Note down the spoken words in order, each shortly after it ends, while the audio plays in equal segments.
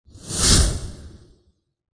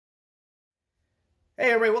Hey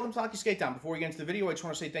everybody, welcome to Hockey Skatedown. Before we get into the video, I just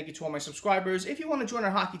want to say thank you to all my subscribers. If you want to join our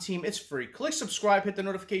hockey team, it's free. Click subscribe, hit the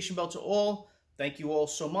notification bell to all. Thank you all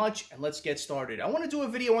so much, and let's get started. I want to do a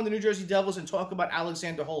video on the New Jersey Devils and talk about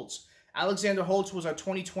Alexander Holtz. Alexander Holtz was our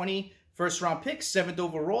 2020 first-round pick, 7th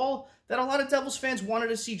overall, that a lot of Devils fans wanted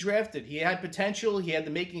to see drafted. He had potential, he had the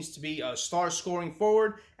makings to be a star scoring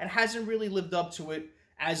forward, and hasn't really lived up to it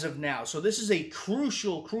as of now. So this is a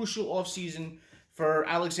crucial offseason for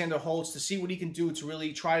Alexander Holtz to see what he can do to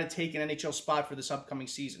really try to take an NHL spot for this upcoming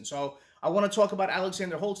season. So I want to talk about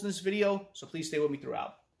Alexander Holtz in this video, so please stay with me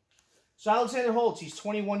throughout. So Alexander Holtz, he's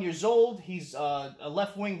 21 years old. He's a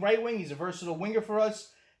left wing, right wing. He's a versatile winger for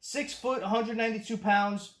us. 6 foot, 192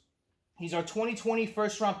 pounds. He's our 2020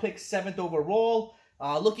 first round pick, 7th overall.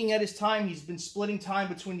 Looking at his time, he's been splitting time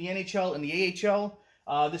between the NHL and the AHL.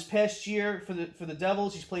 This past year for the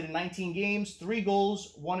Devils, he's played in 19 games, 3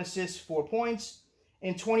 goals, 1 assist, 4 points.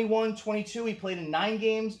 In 21-22, he played in 9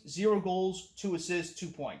 games, 0 goals, 2 assists, 2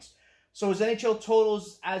 points. So his NHL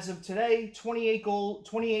totals as of today,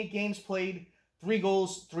 28 games played, 3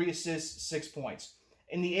 goals, 3 assists, 6 points.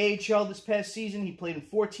 In the AHL this past season, he played in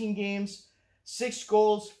 14 games, 6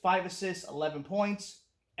 goals, 5 assists, 11 points.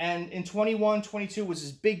 And in 21-22 was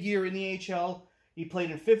his big year in the AHL. He played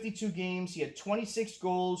in 52 games. He had 26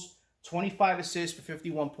 goals, 25 assists for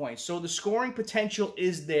 51 points. So the scoring potential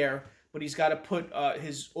is there, but he's got to put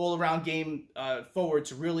his all-around game forward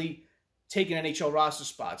to really take an NHL roster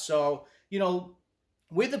spot. So, you know,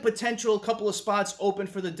 with the potential couple of spots open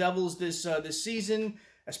for the Devils this season,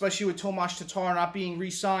 especially with Tomas Tatar not being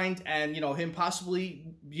re-signed and, you know, him possibly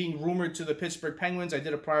being rumored to the Pittsburgh Penguins. I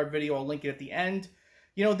did a prior video. I'll link it at the end.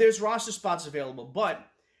 You know, there's roster spots available, but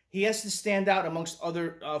he has to stand out amongst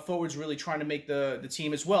other forwards really trying to make the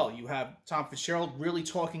team as well. You have Tom Fitzgerald really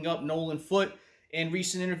talking up Nolan Foote in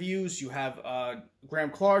recent interviews. You have Graeme,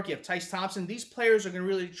 Clarke, you have Tyce Thompson. These players are going to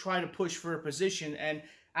really try to push for a position, and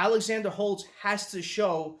Alexander Holtz has to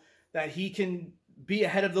show that he can be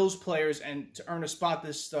ahead of those players and to earn a spot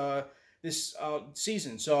this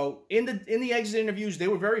season. So in the exit interviews, they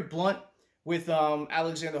were very blunt with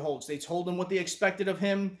Alexander Holtz. They told him what they expected of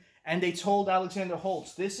him, and they told Alexander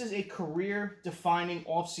Holtz, this is a career-defining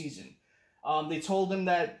offseason. They told him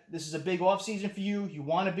that this is a big offseason for you. You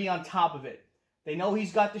want to be on top of it. They know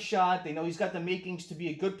he's got the shot. They know he's got the makings to be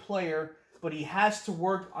a good player, but he has to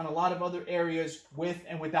work on a lot of other areas with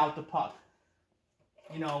and without the puck.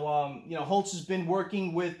 You know, Holtz has been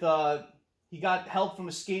working with, he got help from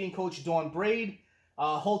a skating coach, Dawn Braid.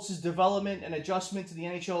 Holtz's development and adjustment to the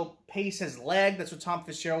NHL pace has lagged. That's what Tom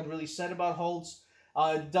Fitzgerald really said about Holtz.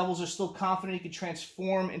 Devils are still confident he could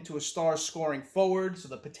transform into a star scoring forward, so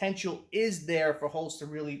the potential is there for Holtz to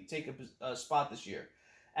really take a spot this year.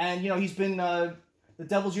 And, you know, he's been, the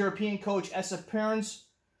Devils' European coach, Jesper Bratt,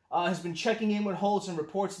 has been checking in with Holtz and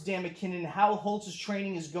reports to Dan McKinnon how Holtz's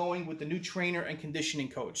training is going with the new trainer and conditioning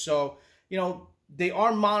coach. So, you know, they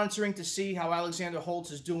are monitoring to see how Alexander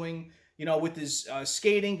Holtz is doing, you know, with his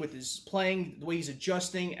skating, with his playing, the way he's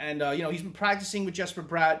adjusting. And, you know, he's been practicing with Jesper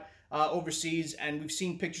Bratt overseas, and we've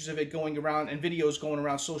seen pictures of it going around and videos going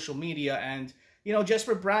around social media. And, you know,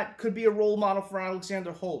 Jesper Bratt could be a role model for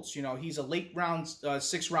Alexander Holtz. You know, he's a late round,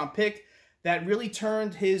 6th round pick that really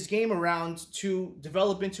turned his game around to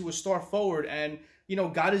develop into a star forward and, you know,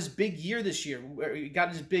 got his big year this year. He got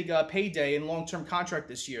his big payday and long-term contract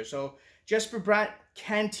this year. So Jesper Bratt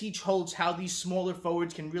can teach Holtz how these smaller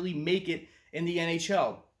forwards can really make it in the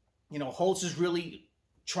NHL. You know, Holtz has really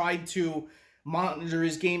tried to monitor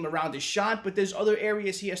his game around his shot, but there's other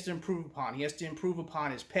areas he has to improve upon. He has to improve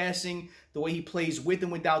upon his passing, the way he plays with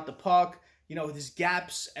and without the puck, you know, his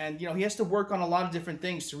gaps, and, you know, he has to work on a lot of different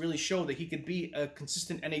things to really show that he could be a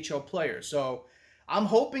consistent NHL player. So I'm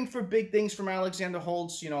hoping for big things from Alexander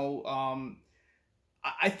Holtz. You know,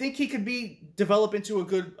 I think he could develop into a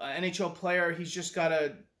good NHL player. He's just got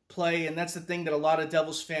to play, and that's the thing that a lot of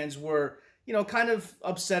Devils fans were, you know, kind of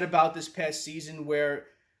upset about this past season, where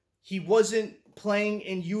he wasn't playing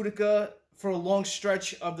in Utica for a long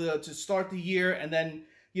stretch of to start the year, and then,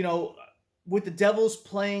 you know, with the Devils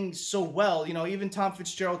playing so well, you know, even Tom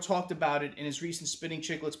Fitzgerald talked about it in his recent Spitting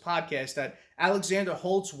Chicklets podcast, that Alexander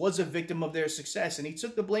Holtz was a victim of their success, and he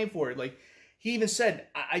took the blame for it. Like, he even said,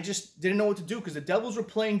 I just didn't know what to do because the Devils were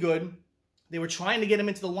playing good. They were trying to get him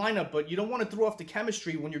into the lineup, but you don't want to throw off the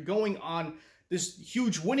chemistry when you're going on this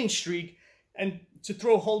huge winning streak, and to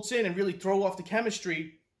throw Holtz in and really throw off the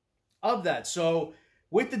chemistry of that. So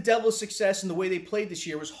with the Devils' success and the way they played this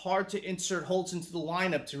year, it was hard to insert Holtz into the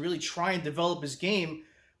lineup to really try and develop his game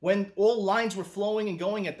when all lines were flowing and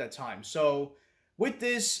going at that time. So With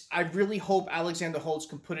this, I really hope Alexander Holtz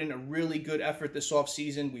can put in a really good effort this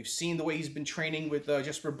offseason. We've seen the way he's been training with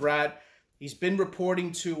Jesper Bratt. He's been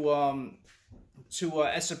reporting to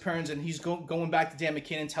Jesper, and he's going back to Dan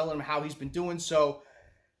McKinnon, telling him how he's been doing. So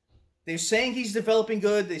they're saying he's developing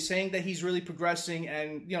good. They're saying that he's really progressing.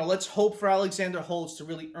 And, you know, let's hope for Alexander Holtz to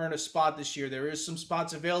really earn a spot this year. There is some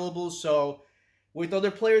spots available, so with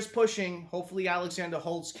other players pushing, hopefully Alexander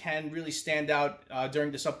Holtz can really stand out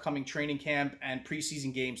during this upcoming training camp and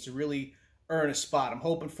preseason games to really earn a spot. I'm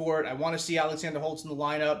hoping for it. I want to see Alexander Holtz in the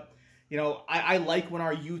lineup. You know, I like when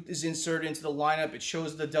our youth is inserted into the lineup. It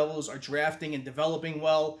shows the Devils are drafting and developing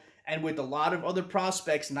well. And with a lot of other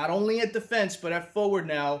prospects, not only at defense, but at forward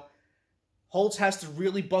now, Holtz has to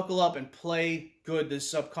really buckle up and play good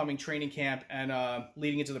this upcoming training camp and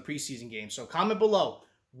leading into the preseason game. So comment below.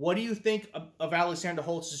 What do you think of Alexander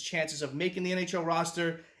Holtz's chances of making the NHL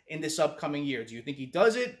roster in this upcoming year? Do you think he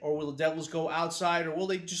does it, or will the Devils go outside, or will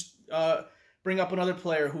they just bring up another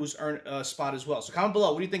player who's earned a spot as well? So comment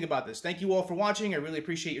below. What do you think about this? Thank you all for watching. I really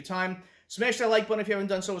appreciate your time. Smash that like button if you haven't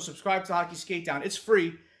done so, and subscribe to Hockey Skatedown. It's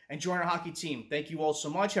free, and join our hockey team. Thank you all so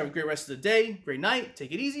much. Have a great rest of the day, great night.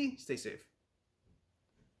 Take it easy. Stay safe.